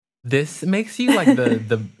This makes you like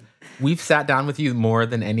the we've sat down with you more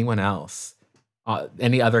than anyone else,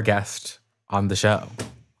 any other guest on the show.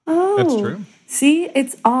 Oh, That's true. See,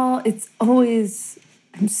 it's always,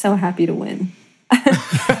 I'm so happy to win.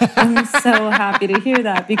 I'm so happy to hear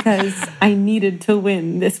that because I needed to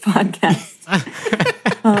win this podcast.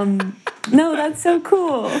 No, that's so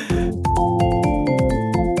cool.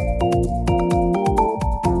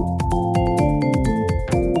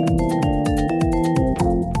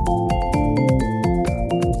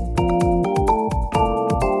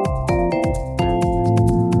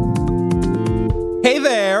 Hey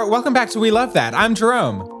there, welcome back to We Love That. I'm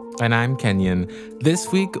Jerome. And I'm Kenyon.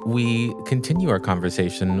 This week, we continue our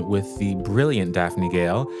conversation with the brilliant Daphne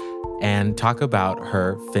Gale and talk about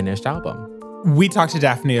her finished album. We talked to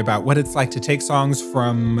Daphne about what it's like to take songs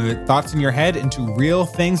from thoughts in your head into real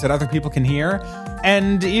things that other people can hear,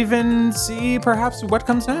 and even see perhaps what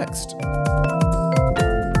comes next.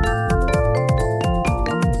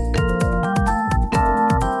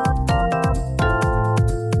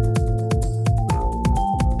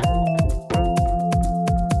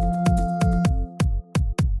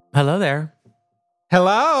 Hello there.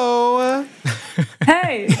 Hello.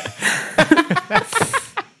 Hey.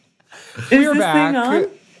 We're this back. thing on?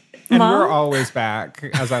 And Mom? we're always back,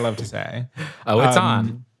 as I love to say. Oh, it's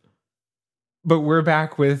on. But we're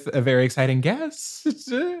back with a very exciting guest.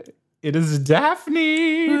 It is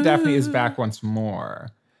Daphne. Daphne is back once more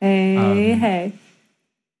Hey.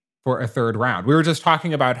 for a third round. We were just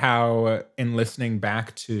talking about how, in listening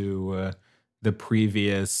back to the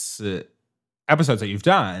previous episodes that you've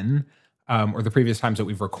done, or the previous times that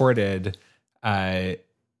we've recorded, I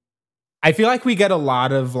feel like we get a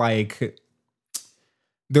lot of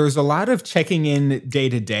there's a lot of checking in day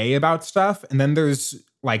to day about stuff. And then there's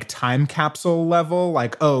like time capsule level,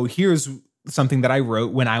 like, oh, here's something that I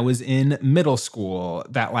wrote when I was in middle school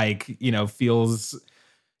that feels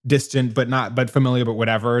distant, but familiar, but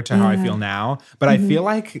whatever to how I feel now. But I feel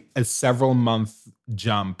like a several month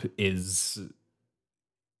jump is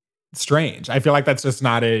strange. I feel like that's just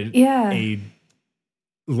not a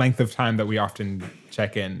length of time that we often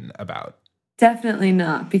check in about. Definitely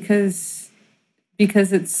not, because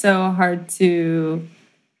it's so hard to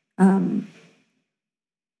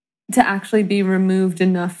actually be removed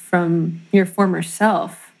enough from your former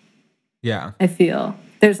self. Yeah. I feel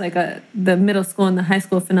there's like the middle school and the high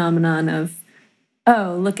school phenomenon of,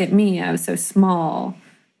 oh, look at me, I was so small.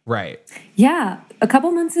 Right. Yeah, a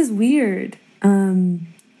couple months is weird.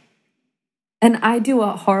 And I do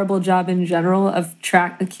a horrible job in general of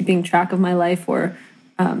keeping track of my life, or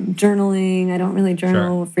journaling. I don't really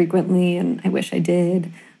journal frequently, and I wish I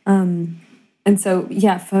did. And so,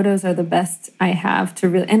 yeah, photos are the best I have to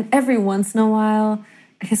really. And every once in a while,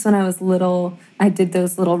 I guess when I was little, I did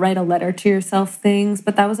those little write a letter to yourself things,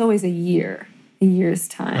 but that was always a year's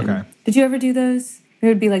time. Okay. Did you ever do those? It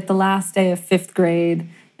would be like the last day of 5th grade,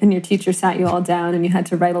 and your teacher sat you all down, and you had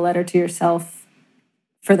to write a letter to yourself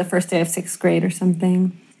for the first day of 6th grade or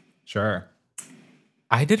something. Sure.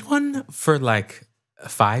 I did one for like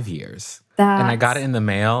 5 years. And I got it in the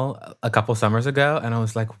mail a couple summers ago, and I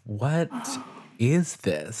was like, what is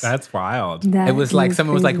this? That's wild. It was like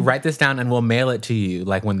someone was like, crazy. write this down and we'll mail it to you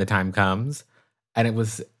like when the time comes. And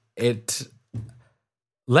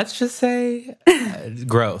let's just say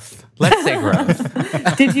growth. Let's say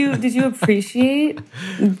growth. Did you appreciate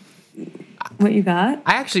what you got?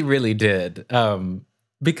 I actually really did.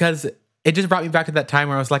 Because it just brought me back to that time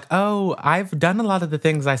where I was like, oh, I've done a lot of the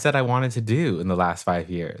things I said I wanted to do in the last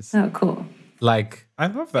 5 years. Oh, cool. Like, I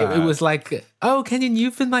love that. it was like, oh, Kenyon,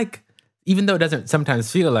 you've been like, even though it doesn't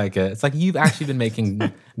sometimes feel like it, it's like you've actually been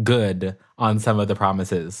making good on some of the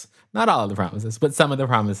promises. Not all of the promises, but some of the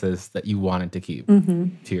promises that you wanted to keep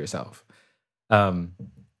to yourself.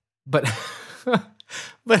 But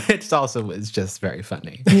it's just very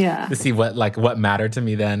funny. Yeah. To see what mattered to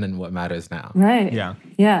me then and what matters now. Right. Yeah.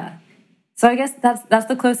 Yeah. So I guess that's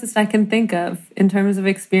the closest I can think of in terms of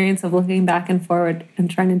experience of looking back and forward and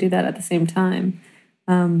trying to do that at the same time.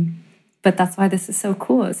 But that's why this is so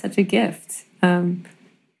cool. It's such a gift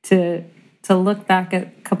to look back at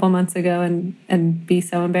a couple months ago and be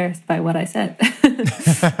so embarrassed by what I said.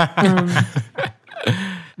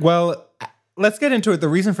 Well, let's get into it. The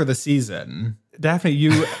reason for the season. Daphne,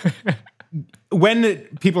 when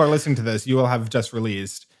people are listening to this, you will have just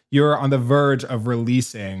released. You're on the verge of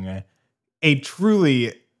releasing a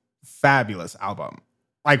truly fabulous album.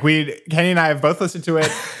 Like Kenny and I have both listened to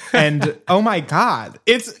it, and oh my God,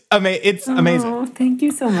 it's amazing. Oh, thank you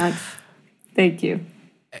so much. Thank you.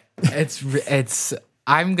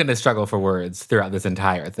 I'm gonna struggle for words throughout this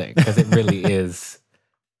entire thing because it really is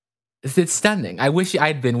it's stunning. I wish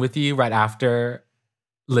I'd been with you right after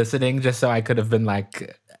listening, just so I could have been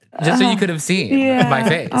like, just so you could have seen my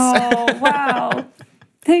face. Oh, wow.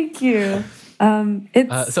 Thank you.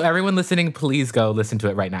 So everyone listening, please go listen to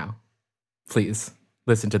it right now. Please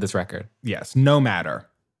listen to this record. Yes, no matter.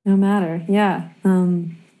 No matter, yeah.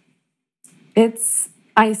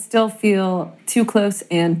 I still feel too close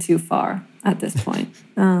and too far at this point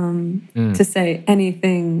to say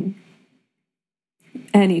anything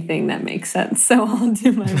that makes sense. So I'll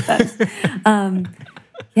do my best.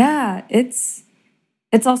 Yeah, it's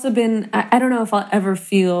also been, I don't know if I'll ever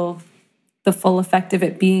feel the full effect of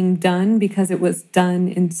it being done, because it was done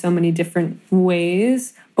in so many different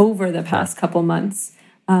ways over the past couple months.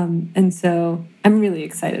 And so I'm really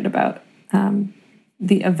excited about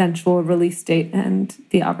the eventual release date and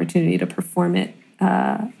the opportunity to perform it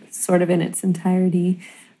sort of in its entirety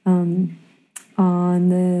on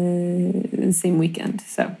the same weekend.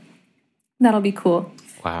 So that'll be cool.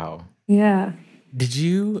 Wow. Yeah. Did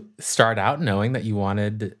you start out knowing that you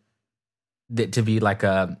wanted it to be like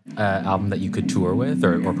a album that you could tour with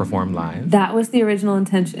or perform live? That was the original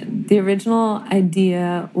intention. The original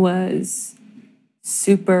idea was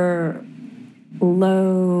super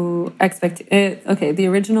low okay, the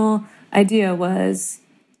original idea was,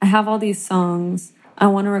 I have all these songs. I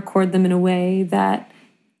want to record them in a way that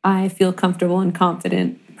I feel comfortable and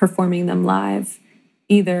confident performing them live,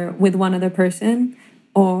 either with one other person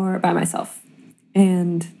or by myself.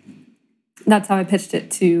 And that's how I pitched it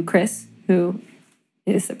to Chris, who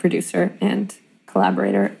is the producer and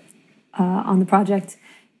collaborator on the project.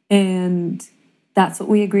 And that's what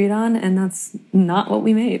we agreed on, and that's not what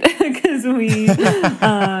we made, because we,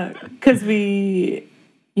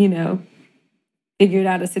 figured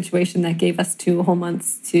out a situation that gave us 2 whole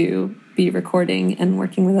months to be recording and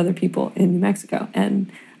working with other people in New Mexico,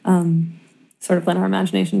 and sort of let our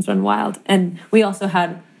imaginations run wild. And we also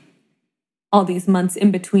had all these months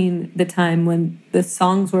in between the time when the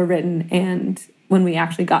songs were written and when we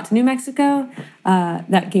actually got to New Mexico,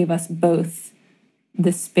 that gave us both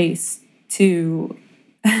the space to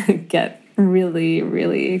get really,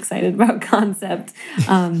 really excited about concept.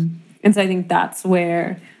 And so I think that's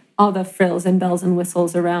where all the frills and bells and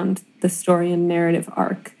whistles around the story and narrative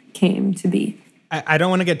arc came to be. I don't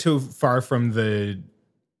want to get too far from the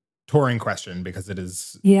touring question, because it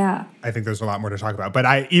is, I think there's a lot more to talk about.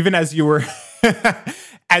 But even as you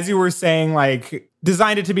were saying, like,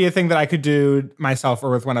 designed it to be a thing that I could do myself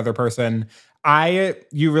or with one other person,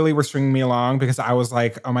 you really were stringing me along, because I was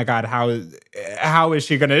like, oh my God, how is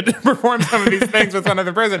she going to perform some of these things with one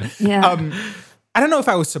other person? Yeah. I don't know if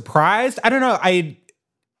I was surprised. I don't know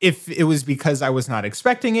if it was because I was not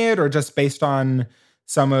expecting it, or just based on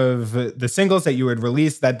some of the singles that you had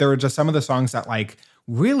released, that there were just some of the songs that like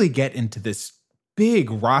really get into this big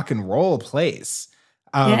rock and roll place.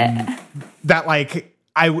 That like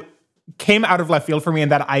came out of left field for me,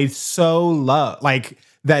 and that I so love, like,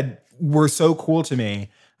 that were so cool to me.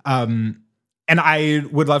 And I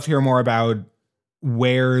would love to hear more about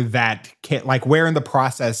where in the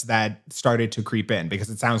process that started to creep in, because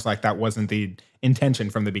it sounds like that wasn't the intention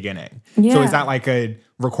from the beginning. Yeah. So is that like a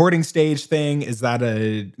recording stage thing? Is that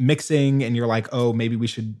a mixing and you're like, oh, maybe we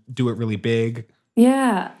should do it really big?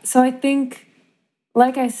 Yeah. So I think,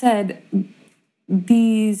 like I said,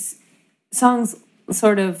 these songs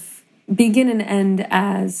sort of begin and end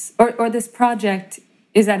as, or this project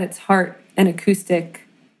is at its heart an acoustic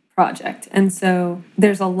project. And so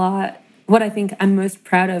there's a lot, what I think I'm most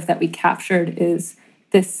proud of that we captured is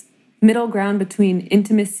this middle ground between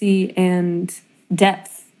intimacy and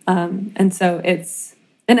depth. And so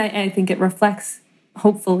I think it reflects,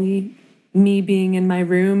 hopefully, me being in my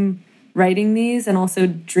room writing these, and also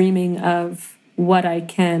dreaming of what I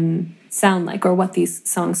can sound like, or what these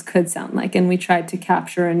songs could sound like. And we tried to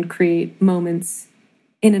capture and create moments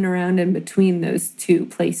in and around and between those two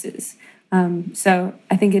places. So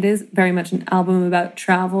I think it is very much an album about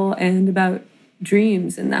travel and about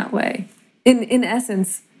dreams in that way. In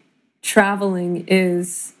essence, traveling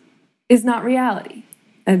is not reality.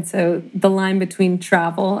 And so the line between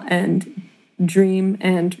travel and dream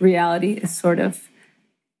and reality is sort of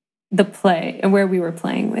the play, and where we were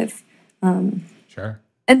playing with. Sure.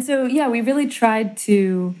 And so, yeah, we really tried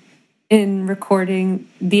to, in recording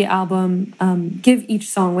the album, give each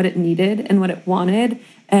song what it needed and what it wanted.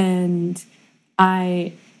 And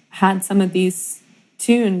I had some of these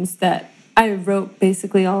tunes that I wrote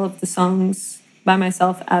basically all of the songs by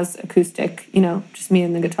myself as acoustic, just me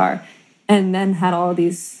and the guitar, and then had all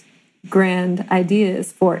these grand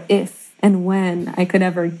ideas for if and when I could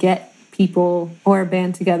ever get people or a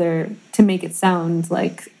band together to make it sound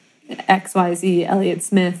like XYZ, Elliott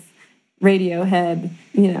Smith, Radiohead,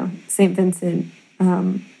 St. Vincent,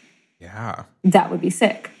 Yeah. that would be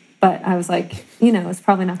sick. But I was like, it's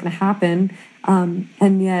probably not going to happen.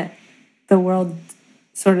 And yet the world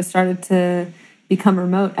sort of started to become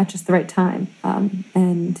remote at just the right time.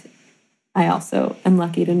 And I also am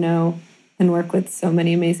lucky to know and work with so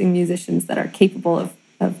many amazing musicians that are capable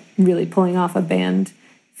of really pulling off a band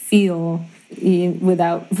feel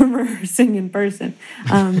without rehearsing in person.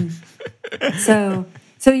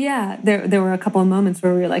 So yeah, there were a couple of moments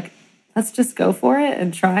where we were like, let's just go for it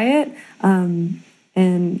and try it.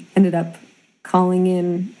 And ended up calling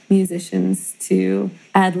in musicians to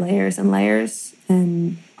add layers and layers.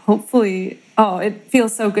 And hopefully, it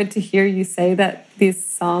feels so good to hear you say that these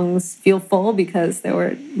songs feel full, because there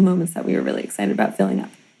were moments that we were really excited about filling up.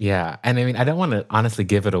 Yeah. And I mean, I don't want to honestly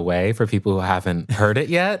give it away for people who haven't heard it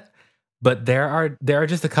yet, but there are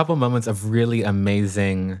just a couple moments of really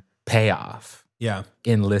amazing payoff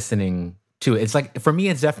in listening to it. It's like, for me,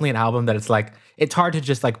 it's definitely an album that it's hard to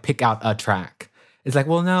just like pick out a track. It's like,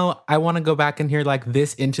 well, no, I want to go back and hear like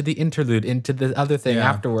this into the interlude, into the other thing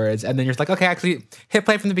afterwards. And then you're just like, okay, actually hit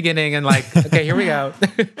play from the beginning and like, okay, here we go.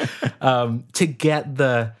 To get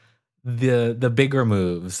the bigger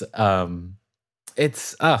moves.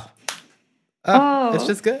 It's just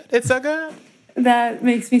good. It's so good. That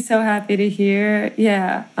makes me so happy to hear.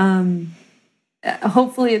 Yeah.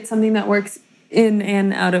 Hopefully it's something that works in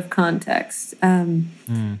and out of context.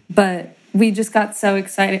 But we just got so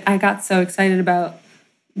excited. I got so excited about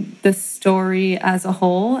the story as a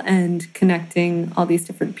whole and connecting all these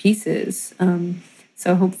different pieces.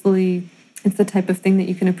 So hopefully it's the type of thing that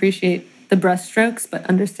you can appreciate the brushstrokes, but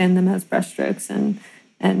understand them as brushstrokes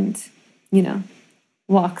and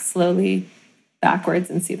walk slowly backwards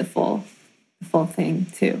and see the full thing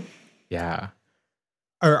too. Yeah.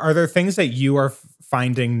 Are there things that you are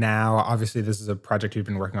finding now? Obviously, this is a project you've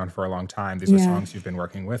been working on for a long time. These are songs you've been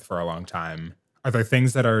working with for a long time. Are there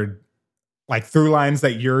things that are like through lines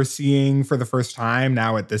that you're seeing for the first time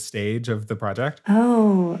now at this stage of the project?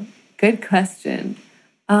 Oh, good question.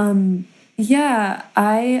 Yeah,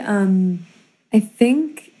 I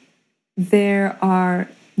think there are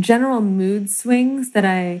general mood swings that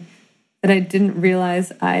I didn't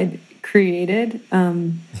realize I'd created.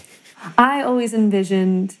 I always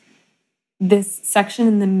envisioned this section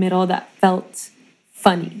in the middle that felt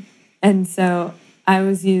funny. And so I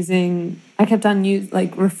kept on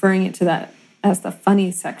referring it to that as the funny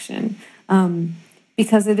section.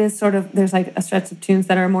 Because it is sort of, there's like a stretch of tunes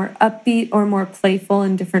that are more upbeat or more playful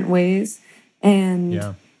in different ways.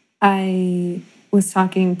 And I was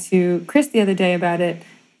talking to Chris the other day about it,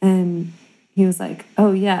 and he was like,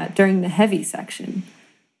 oh yeah, during the heavy section.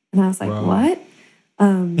 And I was like, whoa. What?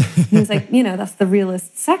 He was like, that's the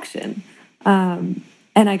realist section. And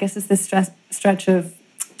I guess it's this stretch of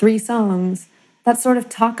 3 songs that sort of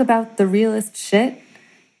talk about the realist shit.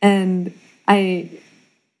 And I,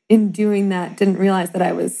 in doing that, didn't realize that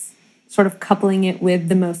I was sort of coupling it with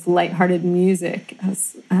the most lighthearted music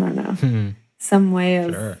as, I don't know, some way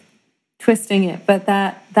of twisting it. But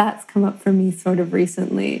that's come up for me sort of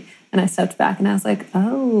recently. And I stepped back and I was like,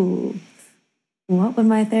 oh, what would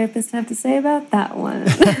my therapist have to say about that one?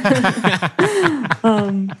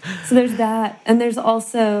 So there's that. And there's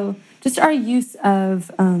also just our use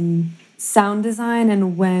of sound design,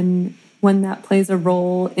 and when that plays a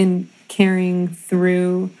role in carrying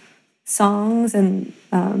through songs, and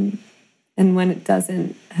when it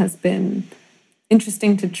doesn't, has been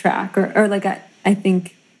interesting to track. Or like I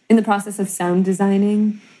think in the process of sound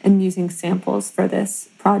designing and using samples for this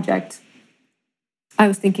project, I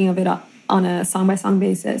was thinking of it on a song-by-song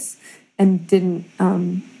basis and didn't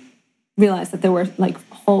realize that there were like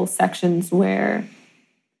whole sections where,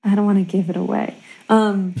 I don't want to give it away.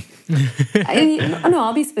 No,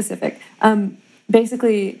 I'll be specific.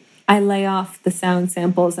 Basically, I lay off the sound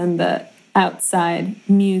samples and the outside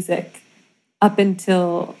music up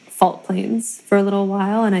until fault planes for a little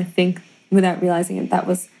while. And I think without realizing it, that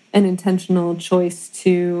was an intentional choice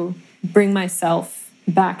to bring myself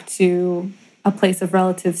back to a place of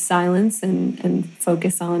relative silence and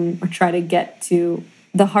focus on, or try to get to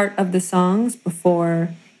the heart of the songs before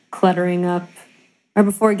cluttering up, or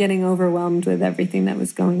before getting overwhelmed with everything that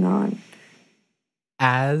was going on.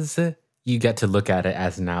 As you get to look at it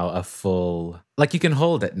as now a full, like you can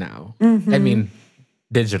hold it now. I mean,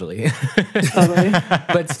 digitally. Totally.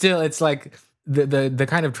 But still, it's like the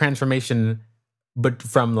kind of transformation, but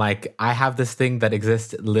from like, I have this thing that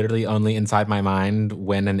exists literally only inside my mind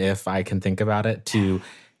when and if I can think about it, to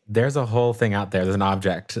there's a whole thing out there. There's an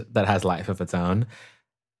object that has life of its own.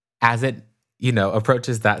 As it,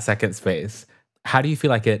 approaches that second space, how do you feel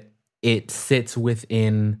like it sits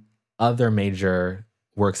within other major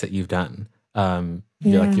works that you've done.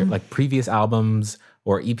 Your like previous albums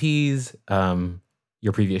or EPs,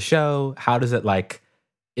 your previous show. How does it like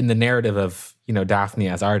in the narrative of, Daphne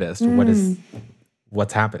as artist,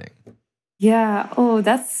 what's happening? Yeah. Oh,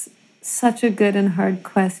 that's such a good and hard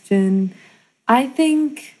question. I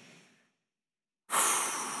think,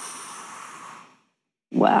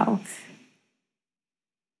 wow.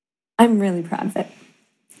 I'm really proud of it.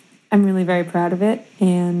 I'm really very proud of it.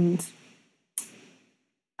 And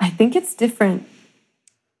I think it's different.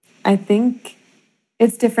 I think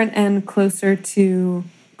it's different and closer to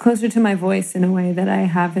my voice in a way that I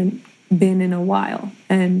haven't been in a while.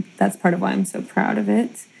 And that's part of why I'm so proud of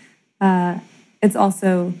it. It's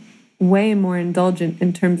also way more indulgent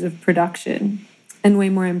in terms of production and way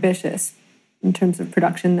more ambitious in terms of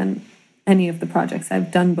production than any of the projects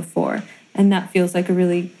I've done before. And that feels like a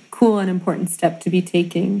really cool and important step to be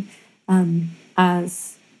taking,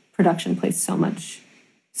 as production plays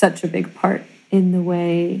such a big part in the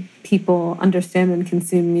way people understand and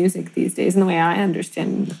consume music these days, and the way I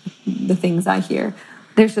understand the things I hear.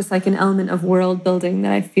 There's just like an element of world building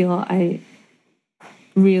that I feel I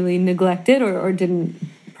really neglected or didn't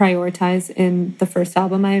prioritize in the first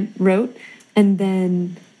album I wrote. And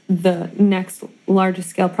then the next largest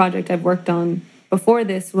scale project I've worked on before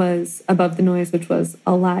this was Above the Noise, which was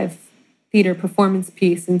a live theater performance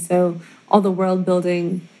piece. And so all the world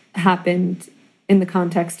building happened in the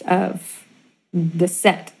context of the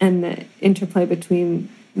set and the interplay between,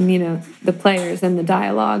 the players and the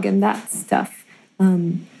dialogue and that stuff.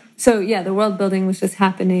 So yeah, the world building was just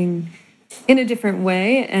happening in a different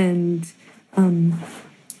way. And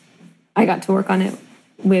I got to work on it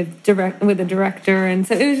with a director. And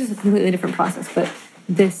so it was just a completely different process. But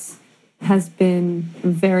this has been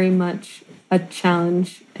very much a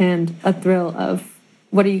challenge and a thrill of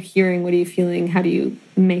what are you hearing? What are you feeling? How do you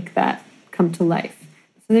make that come to life?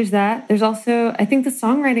 So there's that. There's also, I think the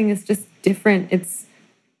songwriting is just different. It's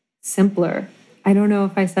simpler. I don't know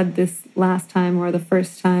if I said this last time or the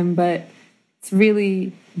first time, but it's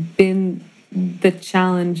really been the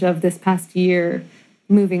challenge of this past year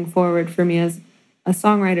moving forward for me as a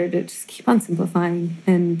songwriter to just keep on simplifying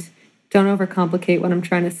and don't overcomplicate what I'm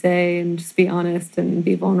trying to say and just be honest and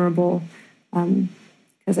be vulnerable,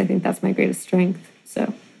 because I think that's my greatest strength.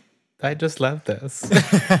 So I just love this.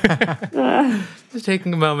 Just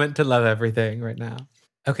taking a moment to love everything right now.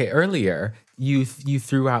 Okay, earlier you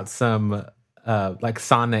threw out some like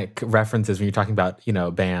sonic references when you're talking about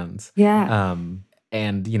bands. Yeah.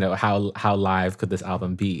 And how live could this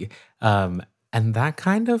album be? And that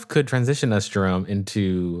kind of could transition us, Jerome,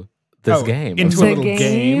 into this game. Into a little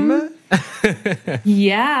game?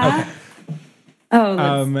 Yeah. Okay. Oh,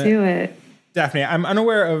 let's do it. Daphne, I'm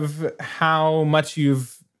unaware of how much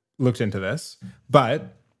you've looked into this,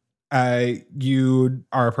 but you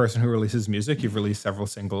are a person who releases music. You've released several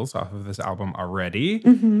singles off of this album already.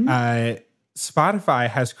 Mm-hmm. Spotify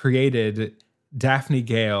has created Daphne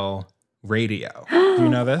Gale Radio. Do you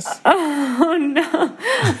know this? Oh, no.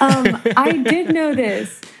 I did know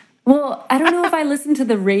this. Well, I don't know if I listened to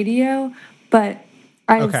the radio, but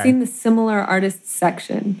I've seen the similar artists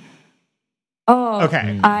section. Oh,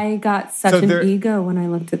 okay. I got such an ego when I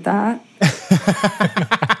looked at that.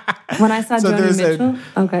 When I saw Joni Mitchell.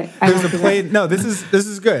 There's a play. No, this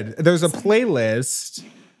is good. There's a playlist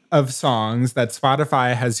of songs that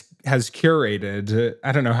Spotify has curated.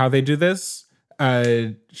 I don't know how they do this.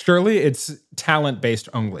 Surely it's talent-based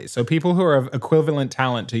only. So people who are of equivalent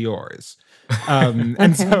talent to yours.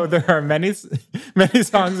 And so there are many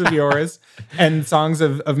songs of yours and songs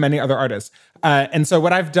of many other artists. And so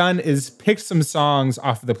what I've done is picked some songs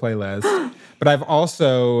off of the playlist, but I've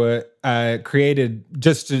also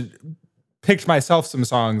picked myself some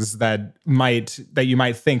songs that you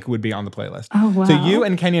might think would be on the playlist. Oh, wow. So you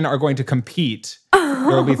and Kenyon are going to compete. There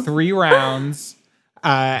will be 3 rounds.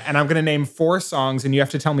 And I'm going to name 4 songs, and you have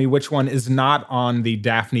to tell me which one is not on the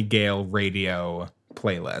Daphne Gale Radio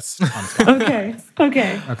playlist.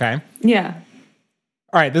 Okay. Yeah.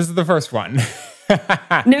 All right, this is the first one.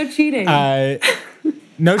 No cheating.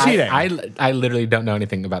 No cheating. I literally don't know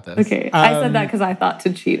anything about this. Okay, I said that because I thought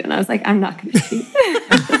to cheat, and I was like, I'm not going to cheat.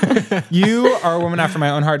 You are a woman after my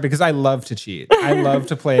own heart because I love to cheat. I love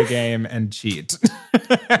to play a game and cheat.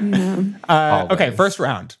 Okay, first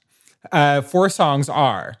round. 4 songs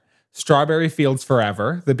are Strawberry Fields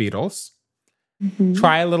Forever, The Beatles. Mm-hmm.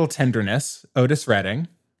 Try a Little Tenderness, Otis Redding.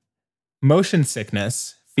 Motion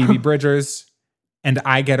Sickness, Phoebe Bridgers. And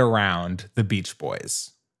I Get Around, The Beach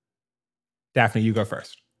Boys. Daphne, you go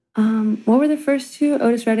first. What were the first 2?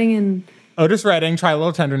 Otis Redding, Try a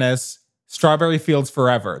Little Tenderness, Strawberry Fields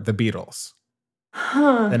Forever, The Beatles.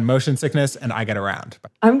 then Motion Sickness and I Get Around.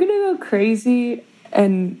 I'm going to go crazy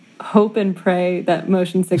and hope and pray that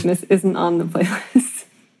Motion Sickness isn't on the playlist.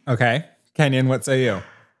 Okay. Kenyon, what say you?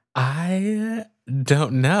 I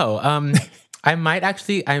don't know. I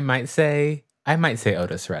might say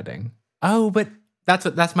Otis Redding. Oh, but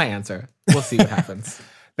that's my answer. We'll see what happens.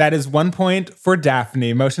 That is 1 point for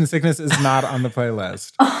Daphne. Motion Sickness is not on the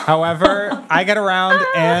playlist. However, I Get Around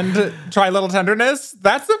and Try Little Tenderness,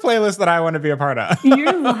 that's the playlist that I want to be a part of.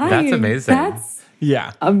 You're lying. That's amazing. That's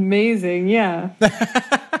Yeah. amazing. Yeah.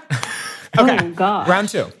 Okay. Oh, God. Round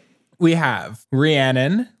 2. We have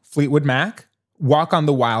Rhiannon, Fleetwood Mac, Walk on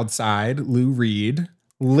the Wild Side, Lou Reed,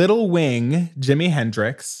 Little Wing, Jimi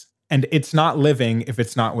Hendrix, and It's Not Living If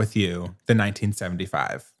It's Not With You, the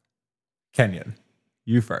 1975. Kenyon,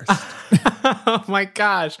 you first. Oh my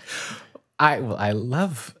gosh. I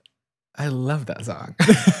love that song.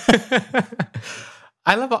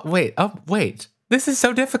 Wait. This is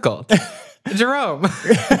so difficult. Jerome.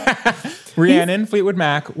 Rhiannon, Fleetwood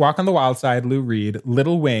Mac, Walk on the Wild Side, Lou Reed,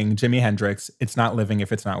 Little Wing, Jimi Hendrix, It's Not Living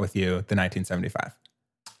If It's Not With You, the 1975.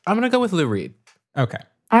 I'm going to go with Lou Reed. Okay.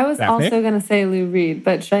 I was Daphne? also going to say Lou Reed,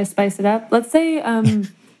 but should I spice it up? Let's say the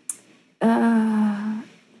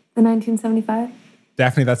 1975.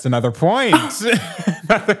 Daphne, that's another point.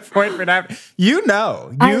 Another point for Daphne. You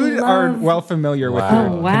know, you are well familiar with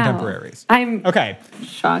your contemporaries. I'm Okay.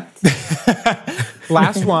 shocked.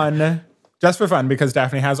 Last one, just for fun, because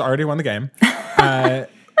Daphne has already won the game.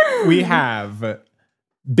 We have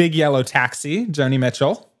Big Yellow Taxi, Joni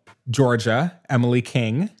Mitchell, Georgia, Emily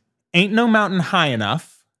King, Ain't No Mountain High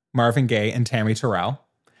Enough, Marvin Gaye and Tammy Terrell,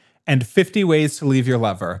 and 50 Ways to Leave Your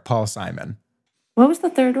Lover, Paul Simon. What was the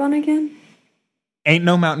third one again? Ain't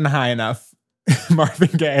No Mountain High Enough,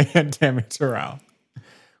 Marvin Gaye and Tammy Terrell.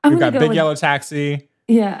 We've got Big Yellow Taxi,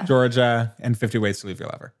 yeah, Georgia, and 50 Ways to Leave Your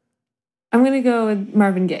Lover. I'm going to go with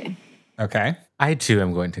Marvin Gaye. Okay. I too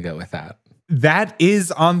am going to go with that. That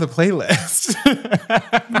is on the playlist.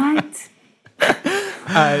 What?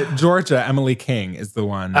 Georgia, Emily King is the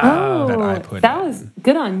one that I put that in. was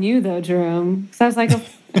good on you, though, Jerome. Because I was like,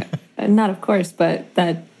 not of course, but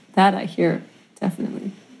that I hear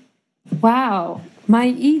definitely. Wow, my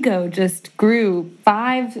ego just grew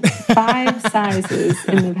five sizes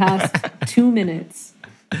in the past 2 minutes.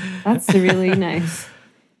 That's really nice.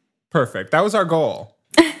 Perfect. That was our goal.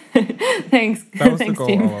 Thanks. That was Thanks, the goal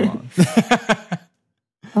team. all along.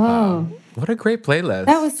 Oh, What a great playlist.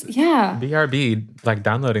 that was BRB, like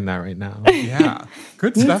downloading that right now. Yeah.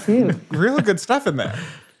 Good Me stuff. too. Really good stuff in there.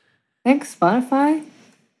 Thanks, Spotify,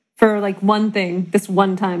 for like one thing. This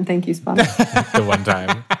one time, thank you, Spotify. The one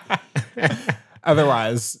time.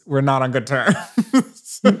 Otherwise, we're not on good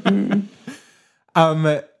terms.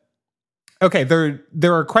 Okay,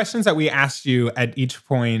 there are questions that we asked you at each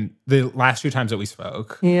point the last 2 times that we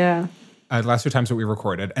spoke. Yeah. The last 2 times that we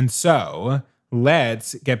recorded. And so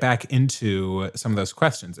let's get back into some of those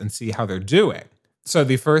questions and see how they're doing. So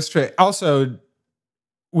the first, also,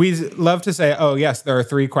 we love to say, oh, yes, there are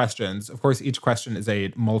 3 questions. Of course, each question is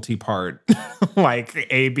a multi-part, like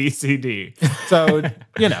A, B, C, D. So,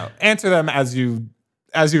 answer them as you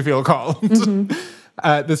feel called.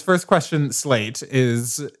 Mm-hmm. This first question, Slate,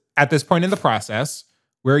 is, at this point in the process,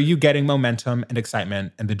 where are you getting momentum and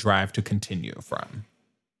excitement and the drive to continue from?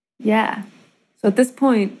 Yeah. So at this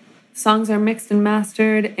point, songs are mixed and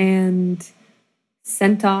mastered and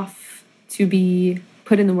sent off to be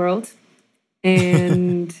put in the world.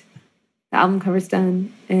 And the album cover's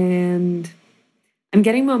done. And I'm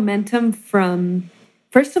getting momentum from,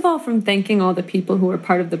 first of all, from thanking all the people who were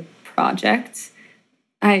part of the project.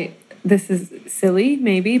 This is silly,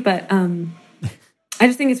 maybe, but I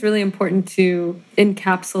just think it's really important to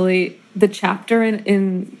encapsulate the chapter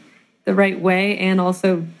in the right way and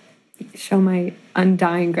also show my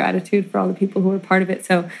undying gratitude for all the people who were part of it.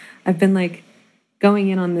 So I've been like going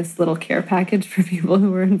in on this little care package for people who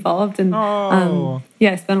were involved. And I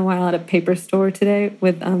spent a while at a paper store today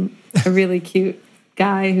with a really cute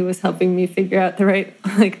guy who was helping me figure out the right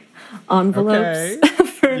envelopes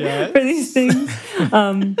for these things.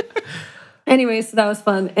 Anyway, so that was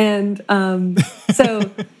fun. And so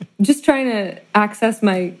just trying to access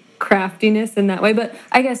my craftiness in that way. But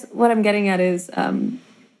I guess what I'm getting at is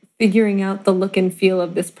figuring out the look and feel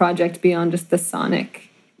of this project beyond just the sonic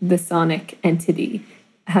entity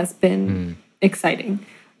has been exciting.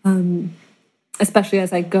 Especially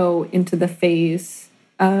as I go into the phase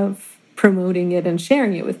of promoting it and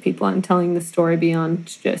sharing it with people and telling the story beyond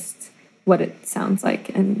just what it sounds like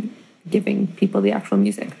and giving people the actual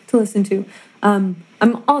music to listen to. I'm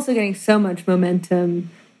also getting so much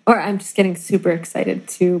momentum, or I'm just getting super excited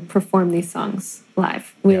to perform these songs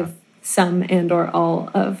live with some and or all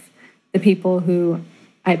of the people who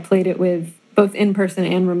I played it with, both in person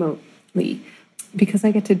and remotely, because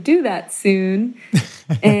I get to do that soon.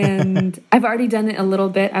 And I've already done it a little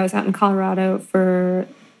bit. I was out in Colorado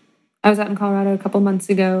a couple months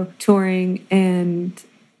ago touring, and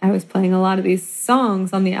I was playing a lot of these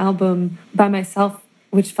songs on the album by myself,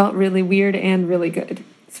 which felt really weird and really good,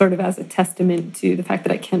 sort of as a testament to the fact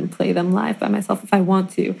that I can play them live by myself if I want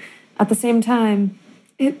to. At the same time,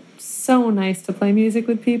 it's so nice to play music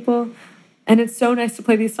with people, and it's so nice to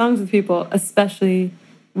play these songs with people, especially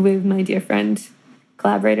with my dear friend,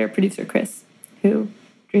 collaborator, producer Chris, who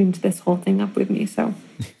dreamed this whole thing up with me. So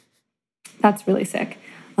that's really sick.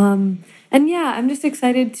 And yeah, I'm just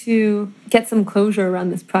excited to get some closure around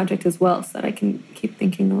this project as well, so that I can keep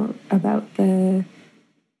thinking about the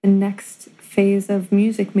next phase of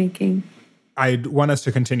music making. I want us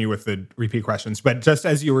to continue with the repeat questions, but just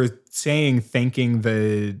as you were saying, thanking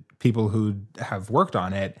the people who have worked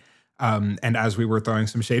on it, and as we were throwing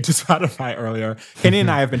some shade to Spotify earlier, Kenny and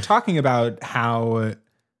I have been talking about how,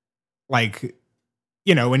 like,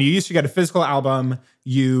 you know, when you used to get a physical album,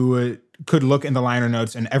 you could look in the liner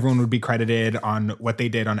notes and everyone would be credited on what they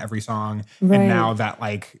did on every song. Right. And now that,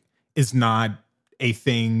 like, is not a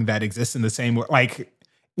thing that exists in the same way. Like,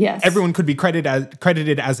 yes, everyone could be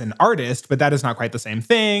credited as an artist, but that is not quite the same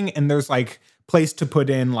thing. And there's, like, place to put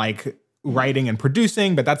in, like, writing and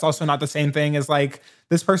producing, but that's also not the same thing as, like,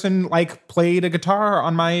 this person, like, played a guitar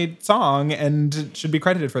on my song and should be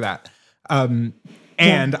credited for that.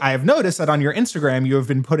 And I have noticed that on your Instagram, you have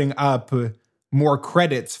been putting up more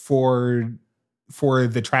credits for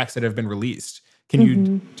the tracks that have been released. Can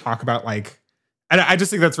you talk about, like, I just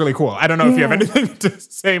think that's really cool. I don't know if you have anything to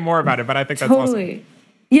say more about it, but I think that's awesome.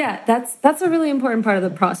 Yeah, that's a really important part of the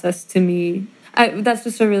process to me. That's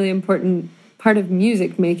just a really important part of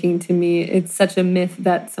music making to me. It's such a myth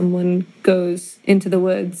that someone goes into the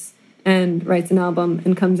woods and writes an album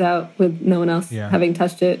and comes out with no one else having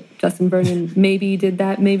touched it. Justin Vernon maybe did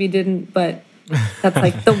that, maybe didn't, but that's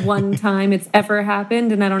like the one time it's ever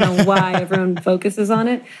happened, and I don't know why everyone focuses on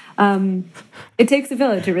it. It takes a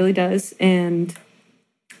village, it really does. And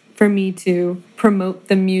for me to promote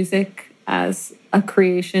the music as a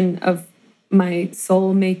creation of my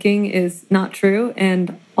soul making is not true,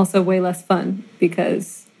 and also way less fun,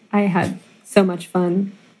 because I had so much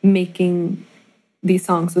fun making these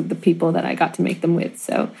songs with the people that I got to make them with.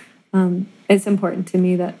 So it's important to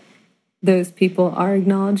me that those people are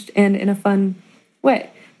acknowledged and in a fun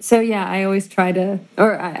way. So yeah, I always try to,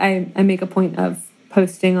 or I make a point of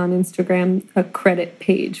posting on Instagram a credit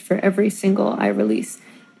page for every single I release.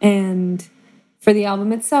 And for the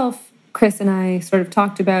album itself, Chris and I sort of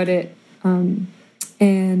talked about it,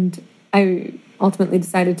 and I ultimately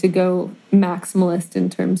decided to go maximalist in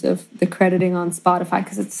terms of the crediting on Spotify,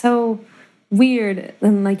 because it's so weird.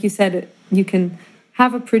 And like you said, you can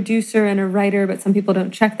have a producer and a writer, but some people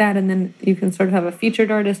don't check that, and then you can sort of have a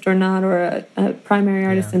featured artist or not, or a primary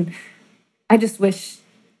artist. And I just wish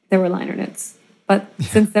there were liner notes, but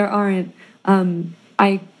since there aren't,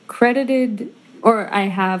 I credited, or I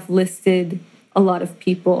have listed a lot of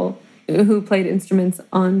people who played instruments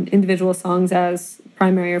on individual songs as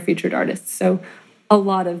primary or featured artists. So a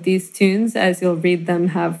lot of these tunes, as you'll read them,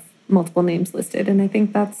 have multiple names listed, and I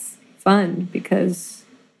think that's fun, because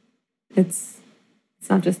it's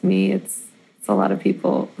not just me, it's a lot of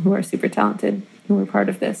people who are super talented who are part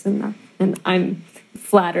of this, and I'm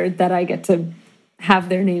flattered that I get to have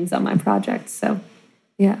their names on my project. So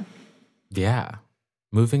yeah.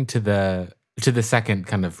 Moving to the second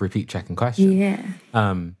kind of repeat checking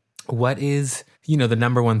question. What is, the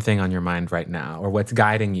number one thing on your mind right now, or what's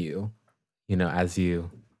guiding you, as you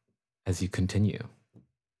continue?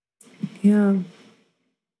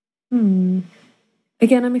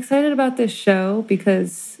 Again, I'm excited about this show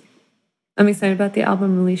because I'm excited about the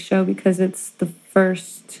album release show because it's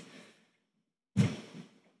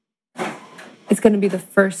going to be the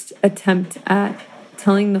first attempt at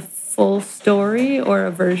telling the full story, or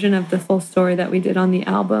a version of the full story that we did on the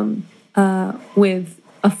album, with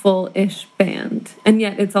a full-ish band. And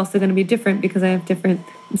yet it's also going to be different because I have different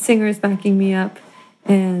singers backing me up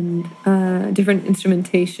and different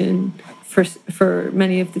instrumentation for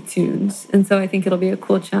many of the tunes. And so I think it'll be a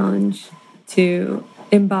cool challenge to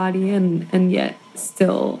embody and yet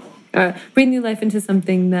still breathe new life into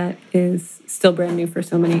something that is still brand new for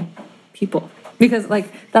so many people. Because,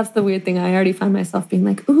 like, that's the weird thing. I already find myself being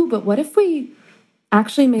like, ooh, but what if we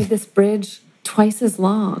actually made this bridge twice as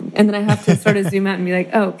long? And then I have to sort of zoom out and be like,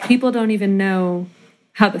 oh, people don't even know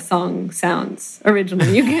how the song sounds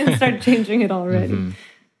originally. You can start changing it already.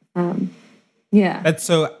 That's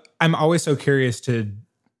so... I'm always so curious to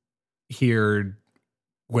hear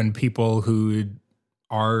when people who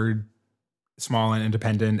are small and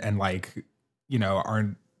independent and like, you know,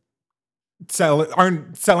 aren't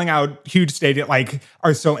selling out huge stadium, like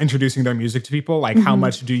are still introducing their music to people. Like how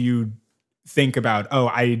much do you think about, oh,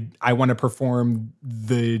 I want to perform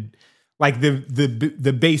the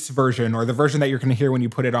bass version or the version that you're going to hear when you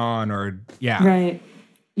put it on, or Right.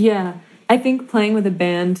 Yeah. I think playing with a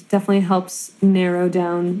band definitely helps narrow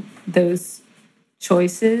down those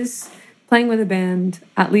choices. Playing with a band,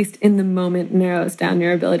 at least in the moment, narrows down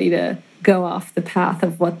your ability to go off the path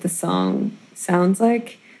of what the song sounds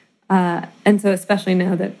like. And so especially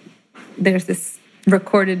now that there's this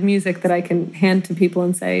recorded music that I can hand to people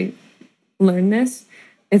and say, learn this,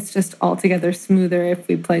 it's just altogether smoother if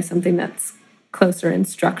we play something that's closer in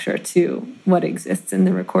structure to what exists in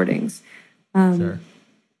the recordings. Sure.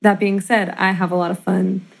 That being said, I have a lot of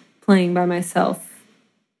fun playing by myself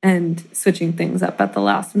and switching things up at the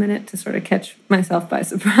last minute to sort of catch myself by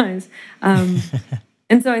surprise.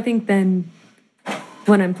 And so I think then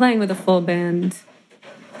when I'm playing with a full band,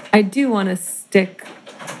 I do want to stick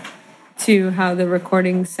to how the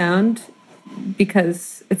recordings sound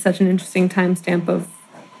because it's such an interesting timestamp of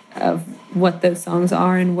what those songs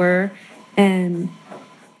are and were. And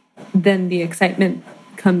then the excitement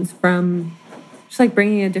comes from just like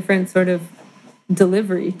bringing a different sort of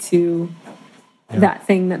delivery to that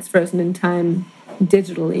thing that's frozen in time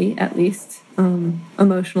digitally, at least.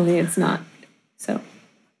 Emotionally, it's not. So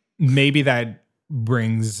maybe that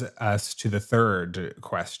brings us to the third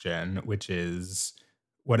question, which is,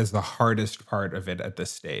 what is the hardest part of it at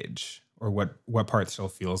this stage? Or what part still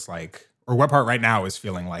feels like, or what part right now is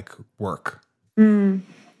feeling like work?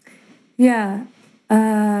 Yeah.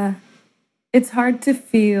 It's hard to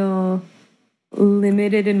feel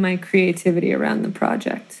limited in my creativity around the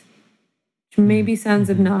project. Which maybe sounds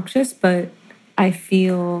obnoxious, but I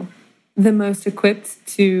feel the most equipped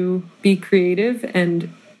to be creative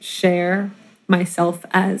and share myself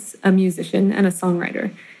as a musician and a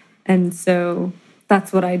songwriter. And so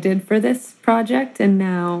that's what I did for this project. And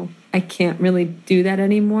now I can't really do that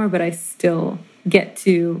anymore, but I still get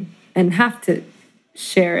to and have to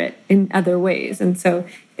share it in other ways. And so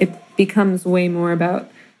it becomes way more about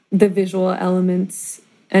the visual elements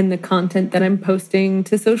and the content that I'm posting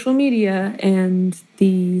to social media and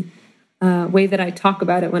the way that I talk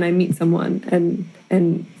about it when I meet someone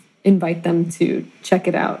and invite them to check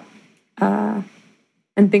it out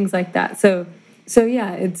and things like that. So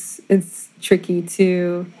yeah, it's tricky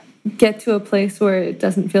to get to a place where it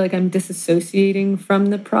doesn't feel like I'm disassociating from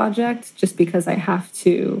the project just because I have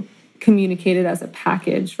to communicate it as a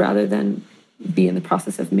package rather than be in the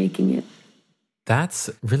process of making it. That's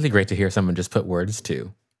really great to hear someone just put words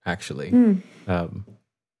to, actually.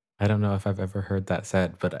 I don't know if I've ever heard that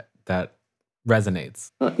said, but that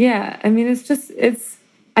resonates. Well, yeah, I mean,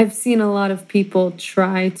 I've seen a lot of people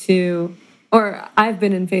try to, or I've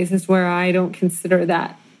been in phases where I don't consider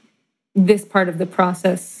that this part of the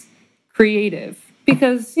process creative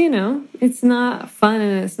because, you know, it's not fun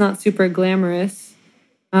and it's not super glamorous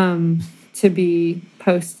to be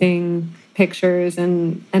posting pictures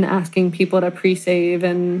and asking people to pre-save,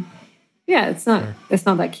 and yeah, it's not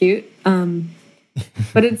that cute.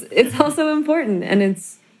 But it's also important, and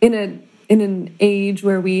it's in an age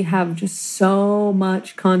where we have just so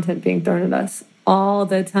much content being thrown at us all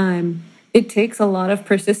the time. It takes a lot of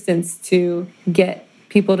persistence to get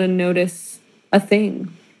people to notice a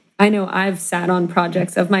thing. I know I've sat on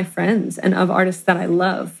projects of my friends and of artists that I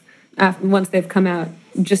love once they've come out,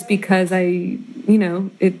 just because we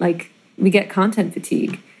get content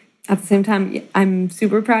fatigue. At the same time, I'm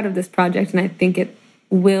super proud of this project, and I think it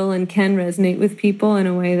will and can resonate with people in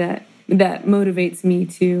a way that motivates me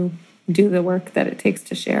to do the work that it takes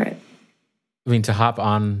to share it. I mean, to hop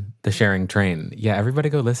on the sharing train. Yeah, everybody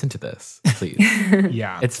go listen to this, please.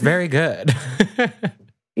 Yeah. It's very good.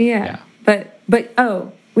 Yeah. But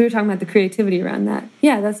we were talking about the creativity around that.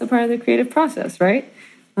 Yeah, that's a part of the creative process, right?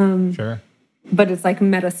 Sure. But it's like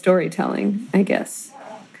meta storytelling, I guess,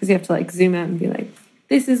 because you have to like zoom out and be like,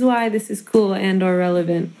 this is why this is cool and or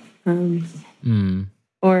relevant,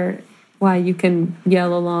 or why you can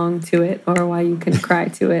yell along to it, or why you can cry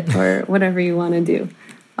to it, or whatever you want to do.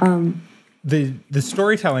 The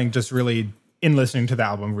storytelling just really, in listening to the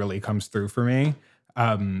album, really comes through for me.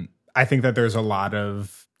 I think that there's a lot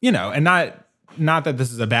of, and not that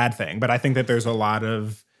this is a bad thing, but I think that there's a lot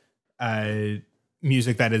of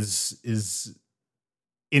music that is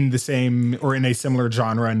in the same or in a similar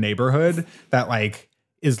genre and neighborhood that like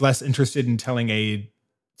is less interested in telling a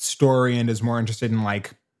story and is more interested in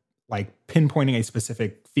like pinpointing a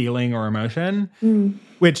specific feeling or emotion,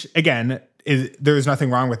 which again, there's nothing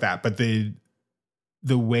wrong with that. But the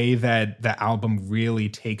way that the album really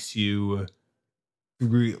takes you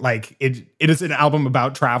through, like it is an album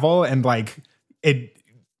about travel, and like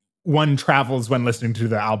one travels when listening to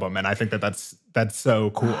the album, and I think that's so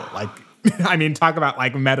cool. Like, I mean, talk about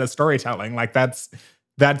like meta storytelling. Like that's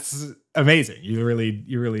amazing. You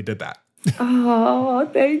really did that. Oh,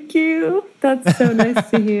 thank you. That's so nice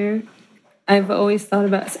to hear. I've always thought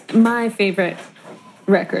about my favorite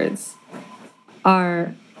records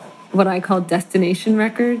are what I call destination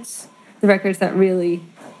records, the records that really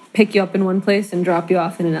pick you up in one place and drop you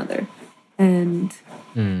off in another. And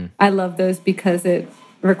I love those because it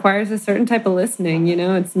requires a certain type of listening, you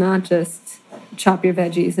know? It's not just chop your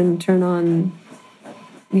veggies and turn on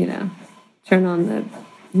the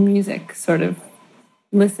music sort of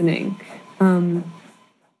listening.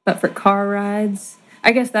 But for car rides,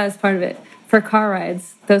 I guess that is part of it. For car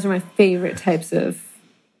rides, those are my favorite types of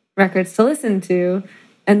records to listen to.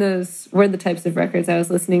 And those were the types of records I was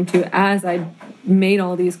listening to as I made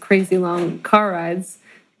all these crazy long car rides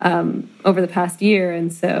over the past year.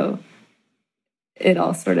 And so it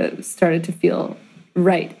all sort of started to feel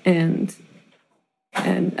right and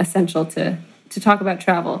essential to talk about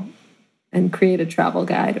travel and create a travel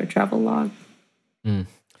guide or travel log. I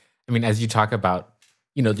mean, as you talk about,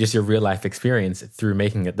 just your real life experience through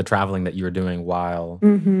making it, the traveling that you were doing while,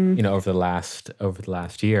 over the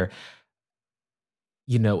last year,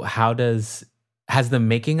 has the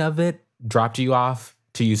making of it dropped you off,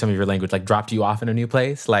 to use some of your language, like dropped you off in a new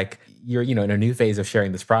place? Like you're, in a new phase of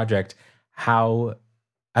sharing this project. How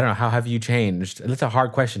have you changed? That's a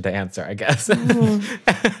hard question to answer, I guess.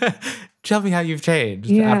 Tell me how you've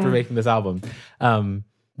changed after making this album.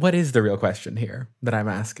 What is the real question here that I'm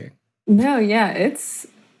asking? No, yeah, it's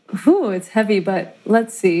heavy, but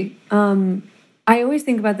let's see. I always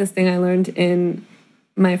think about this thing I learned in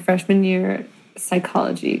my freshman year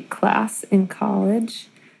psychology class in college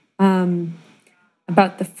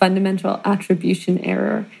about the fundamental attribution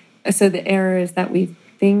error. So the error is that we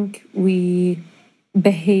think we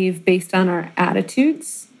behave based on our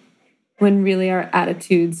attitudes when really our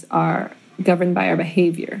attitudes are governed by our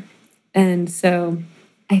behavior. And so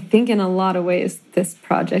I think in a lot of ways, this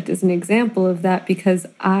project is an example of that, because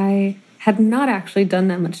I had not actually done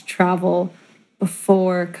that much travel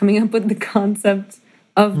before coming up with the concept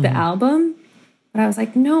of the album. But I was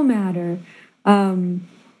like, no matter. And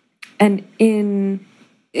in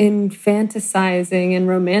fantasizing and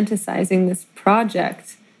romanticizing this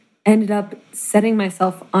project, ended up setting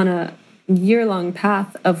myself on a year-long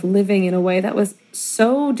path of living in a way that was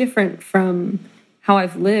so different from how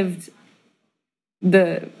I've lived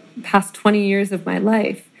the past 20 years of my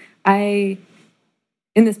life. In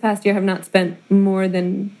this past year, have not spent more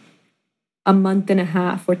than a month and a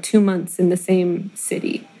half or 2 months in the same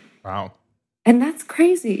city. Wow. And that's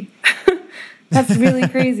crazy. That's really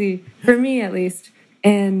crazy, for me at least.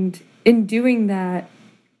 And in doing that,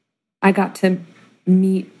 I got to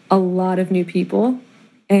meet a lot of new people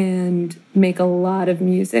and make a lot of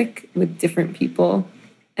music with different people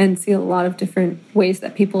and see a lot of different ways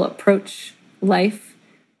that people approach life,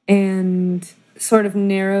 and sort of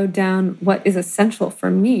narrow down what is essential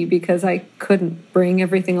for me, because I couldn't bring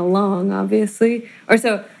everything along, obviously. Or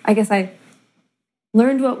so I guess I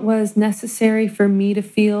learned what was necessary for me to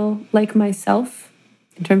feel like myself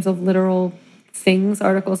in terms of literal things,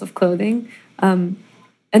 articles of clothing. And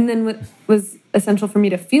then what was essential for me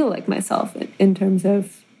to feel like myself in terms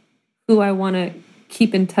of who I want to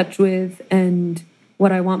keep in touch with and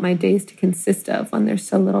what I want my days to consist of when there's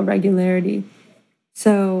so little regularity.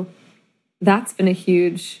 So that's been a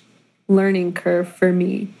huge learning curve for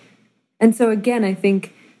me. And so again, I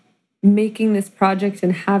think making this project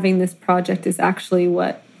and having this project is actually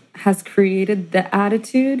what has created the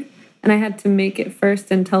attitude. And I had to make it first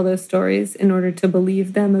and tell those stories in order to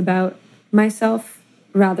believe them about myself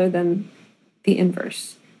rather than the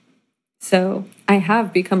inverse. So I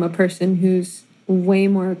have become a person who's way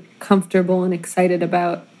more comfortable and excited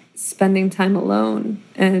about spending time alone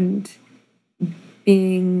and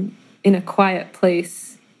being in a quiet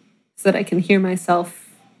place so that I can hear myself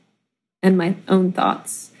and my own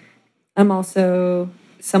thoughts. I'm also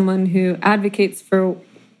someone who advocates for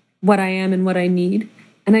what I am and what I need.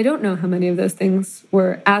 And I don't know how many of those things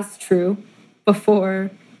were as true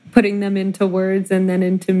before putting them into words and then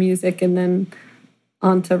into music and then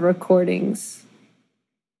onto recordings.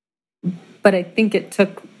 But I think it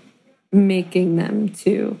took making them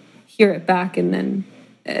to hear it back and then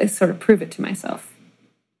sort of prove it to myself.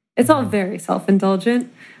 It's all very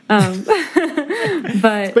self-indulgent, but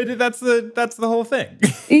that's the whole thing.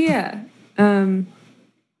 Yeah. And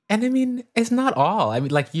I mean, it's not all. I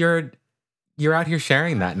mean, like you're out here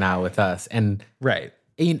sharing that now with us. And Right.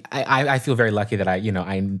 I feel very lucky that I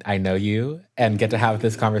know you and get to have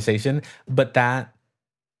this conversation. But that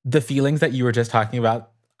the feelings that you were just talking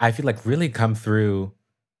about, I feel like really come through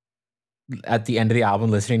at the end of the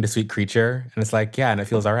album, listening to Sweet Creature, and it's like, yeah, and it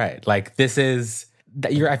feels all right. Like this is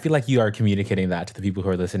that I feel like you are communicating that to the people who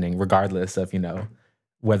are listening, regardless of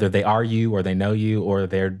whether they are you or they know you or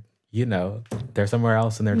they're somewhere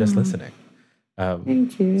else and they're just listening.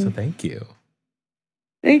 Thank you. So thank you.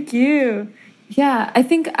 Thank you. Yeah, I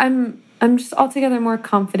think I'm just altogether more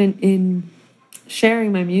confident in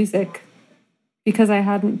sharing my music because I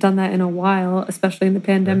hadn't done that in a while, especially in the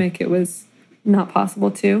pandemic. It was not possible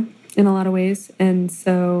to in a lot of ways. And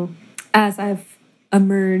so as I've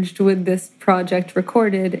emerged with this project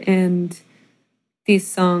recorded and these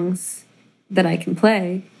songs that I can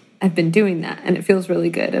play, I've been doing that and it feels really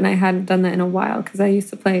good. And I hadn't done that in a while because I used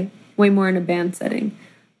to play way more in a band setting.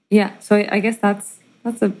 Yeah, so I guess that's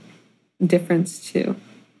a difference too.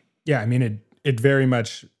 Yeah, I mean, it very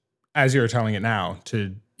much, as you're telling it now,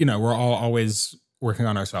 we're all always working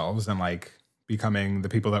on ourselves and like becoming the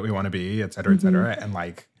people that we want to be, et cetera, et cetera. And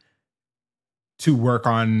like to work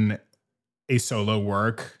on a solo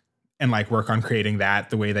work and like work on creating that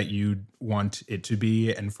the way that you want it to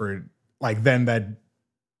be. And for like, then that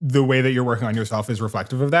the way that you're working on yourself is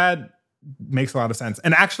reflective of that makes a lot of sense.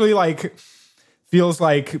 And actually like feels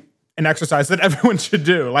like an exercise that everyone should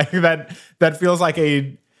do. Like that feels like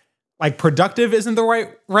productive isn't the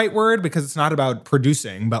right word because it's not about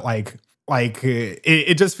producing, but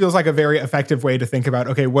it just feels like a very effective way to think about,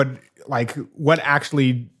 okay, what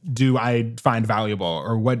actually do I find valuable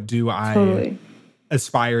or what do I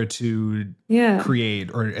aspire to create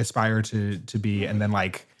or aspire to be, and then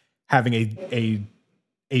like having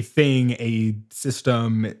a thing, a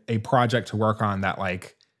system, a project to work on that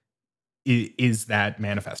like is that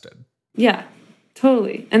manifested. Yeah,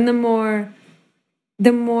 totally. And the more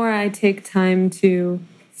I take time to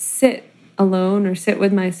sit alone or sit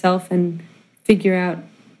with myself and figure out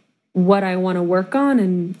what I want to work on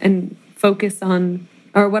and focus on,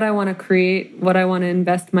 or what I want to create, what I want to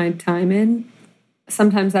invest my time in.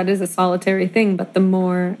 Sometimes that is a solitary thing, but the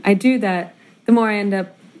more I do that, the more I end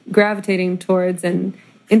up gravitating towards and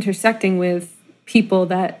intersecting with people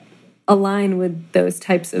that align with those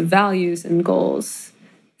types of values and goals.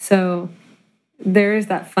 So there is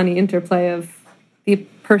that funny interplay of the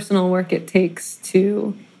personal work it takes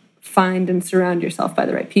to find and surround yourself by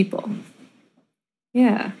the right people.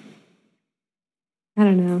 Yeah. I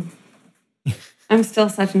don't know. I'm still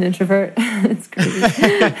such an introvert. It's crazy.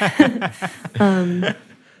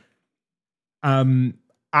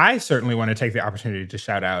 I certainly want to take the opportunity to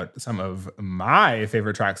shout out some of my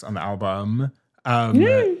favorite tracks on the album.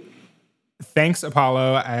 Thanks,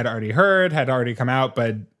 Apollo. I had already heard, had already come out,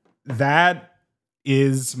 but that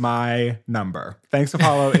is my number. Thanks,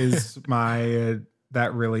 Apollo is my,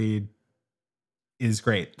 that really is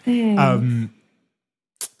great.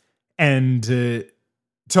 And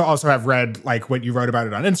to also have read like what you wrote about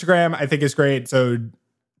it on Instagram, I think is great. So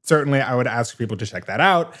certainly I would ask people to check that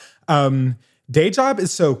out. Day Job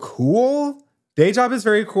is so cool. Day Job is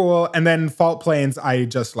very cool. And then Fault Planes, I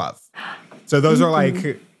just love. So those are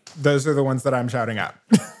those are the ones that I'm shouting out.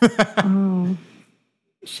 Oh.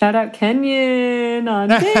 Shout out Kenyon on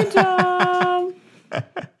Day Job.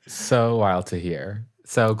 So wild to hear.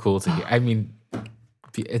 So cool to hear. I mean,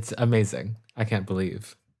 it's amazing. I can't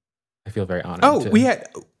believe. I feel very honored. Oh,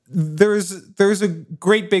 there's a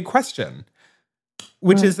great big question,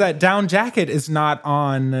 which is that Down Jacket is not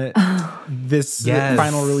on this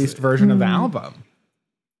final released version of the album.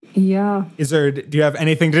 Yeah. Do you have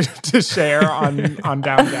anything to share on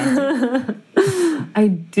Down Jacket? I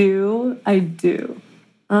do.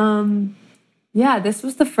 Yeah, this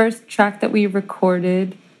was the first track that we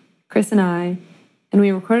recorded, Chris and I, and we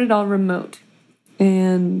recorded all remote.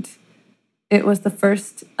 And it was the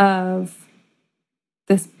first of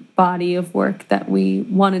this body of work that we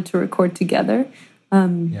wanted to record together.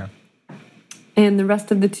 And the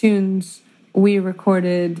rest of the tunes we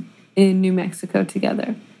recorded in New Mexico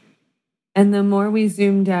together. And the more we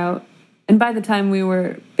zoomed out, and by the time we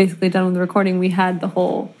were basically done with the recording, we had the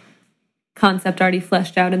whole concept already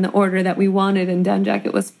fleshed out in the order that we wanted, and Down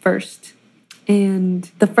Jacket was first. And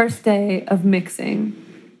the first day of mixing,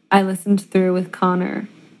 I listened through with Connor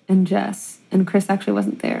and Jess, and Chris actually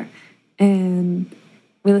wasn't there. And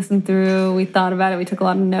we listened through, we thought about it, we took a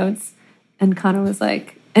lot of notes, and Connor was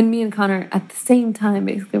like, and me and Connor at the same time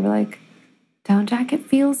basically were like, Down Jacket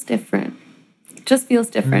feels different. It just feels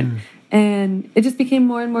different. And it just became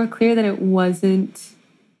more and more clear that it wasn't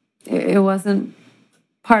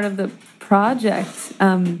part of the project.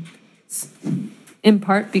 in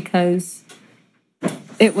part because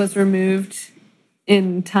it was removed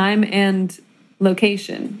in time and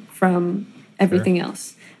location from everything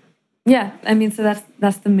else. Yeah, I mean, so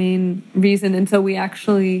that's the main reason. And so we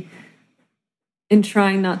actually, in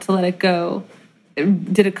trying not to let it go,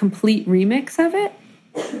 did a complete remix of it.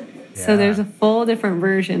 So there's a full different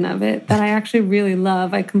version of it that I actually really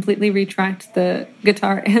love. I completely retracked the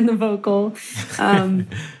guitar and the vocal. And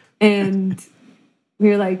we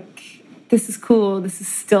were like, this is cool. This is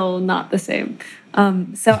still not the same.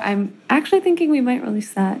 So I'm actually thinking we might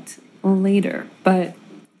release that later, but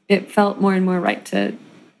it felt more and more right to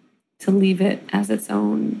leave it as its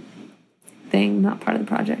own thing, not part of the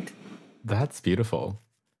project. That's beautiful.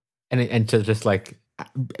 And to just like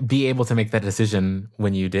be able to make that decision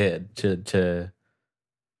when you did to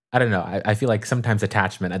I don't know. I feel like sometimes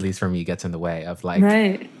attachment, at least for me, gets in the way of like,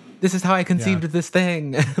 right. This is how I conceived of this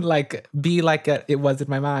thing. Like, be like it was in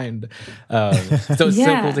my mind. So it's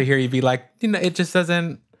so cool to hear you be like, it just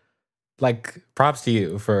doesn't, like, props to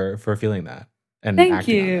you for feeling that. And thank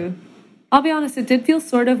you. I'll be honest, it did feel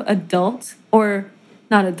sort of adult, or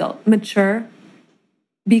not adult, mature,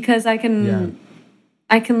 because I can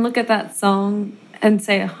look at that song and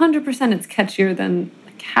say 100% it's catchier than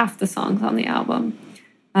like half the songs on the album.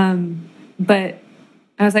 But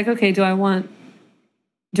I was like, okay, do I want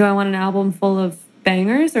an album full of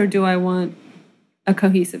bangers, or do I want a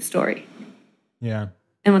cohesive story? Yeah.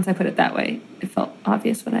 And once I put it that way, it felt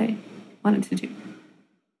obvious what I wanted to do.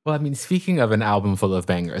 Well, I mean, speaking of an album full of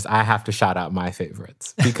bangers, I have to shout out my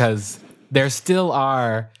favorites because there still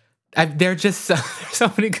are. There are just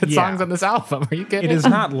so many good songs on this album. Are you kidding? It is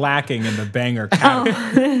not lacking in the banger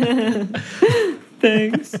category.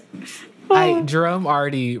 Thanks. Jerome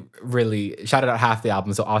already really shouted out half the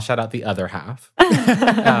album, so I'll shout out the other half.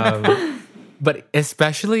 But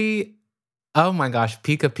especially, oh my gosh,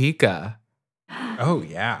 Pika Pika. Oh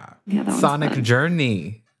yeah. Sonic fun.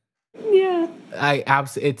 Journey. Yeah.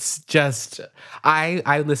 It's just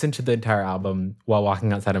I listened to the entire album while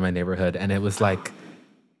walking outside of my neighborhood, and it was like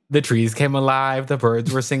the trees came alive, the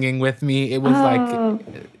birds were singing with me. It was like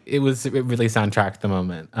it really soundtracked the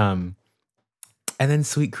moment. And then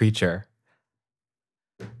Sweet Creature.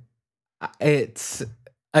 It's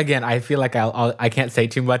again, I feel like I can't say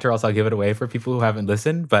too much or else I'll give it away for people who haven't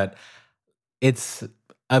listened, but it's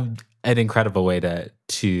an incredible way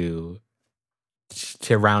to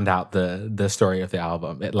round out the story of the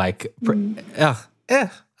album. It like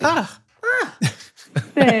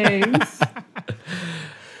Thanks.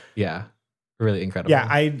 Yeah, really incredible.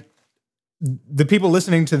 Yeah, the people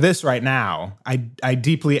listening to this right now, I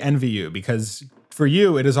deeply envy you because for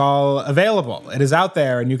you, it is all available. It is out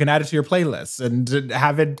there, and you can add it to your playlists and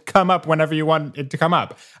have it come up whenever you want it to come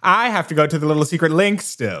up. I have to go to the little secret link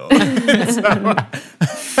still. So,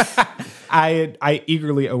 I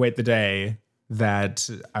eagerly await the day that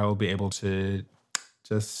I will be able to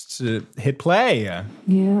just hit play.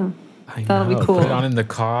 Yeah. That'll be cool. Put it on in the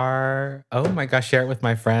car. Oh my gosh, share it with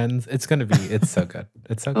my friends. It's so good.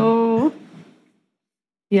 It's so good. Oh.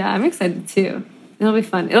 Yeah, I'm excited too. It'll be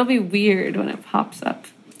fun. It'll be weird when it pops up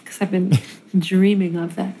because I've been dreaming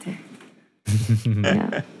of that day.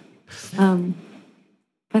 Yeah.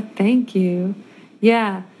 But thank you.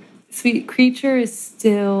 Yeah. Sweet Creature is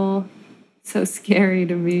still so scary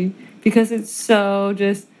to me because it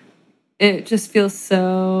just feels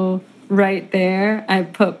so right there. I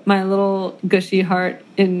put my little gushy heart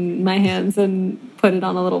in my hands and put it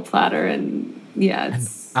on a little platter, and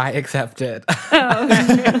I accept it. Oh.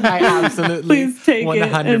 I absolutely Please take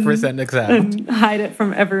 100% accept. And hide it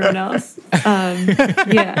from everyone else.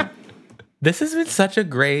 Yeah. This has been such a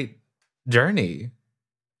great journey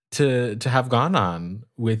to have gone on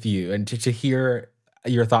with you and to hear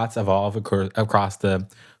your thoughts evolve across the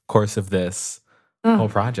course of this whole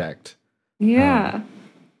project. Yeah.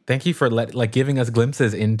 Thank you for giving us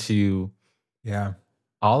glimpses into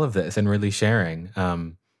all of this and really sharing.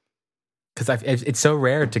 Because it's so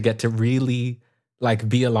rare to get to really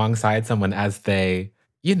be alongside someone as they,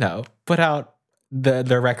 put out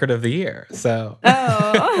the record of the year. So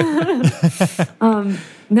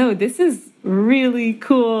no, this is really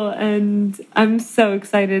cool, and I'm so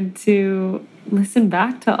excited to listen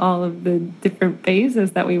back to all of the different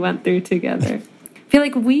phases that we went through together. I feel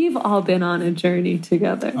like we've all been on a journey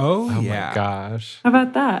together. Oh yeah. My gosh. How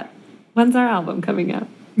about that? When's our album coming out?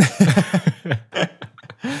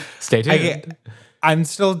 Stay tuned. I'm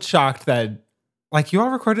still shocked that you all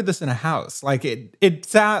recorded this in a house. It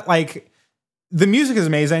sound the music is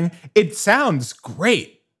amazing. It sounds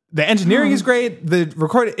great. The engineering is great. The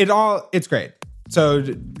recording, it's great. So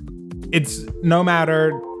it's no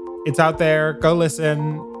matter. It's out there. Go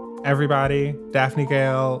listen. everybody. Daphne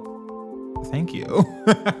Gale, thank you.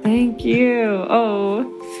 Thank you. Oh,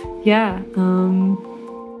 yeah.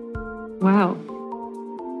 Wow.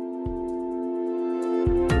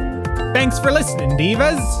 Thanks for listening,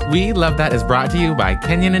 divas. We Love That is brought to you by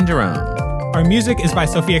Kenyon and Jerome. Our music is by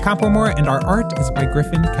Sophia Campomore, and our art is by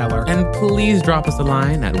Griffin Keller. And please drop us a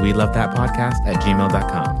line at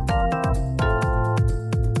welovethatpodcast@gmail.com.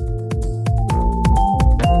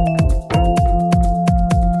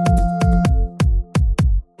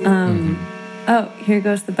 Oh, here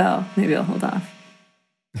goes the bell. Maybe I'll hold off.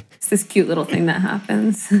 It's this cute little thing that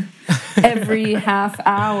happens every half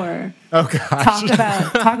hour. Oh gosh.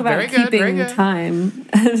 Talk about Very good, very keeping good. time.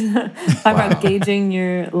 Talk about gauging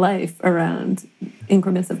your life around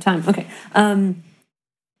increments of time. Okay. I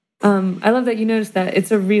love that you noticed that.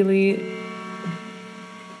 It's a really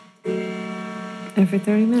every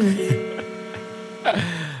 30 minutes.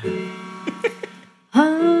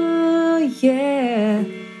 Oh yeah.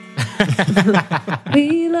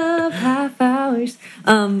 We love half hours.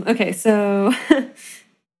 Okay, so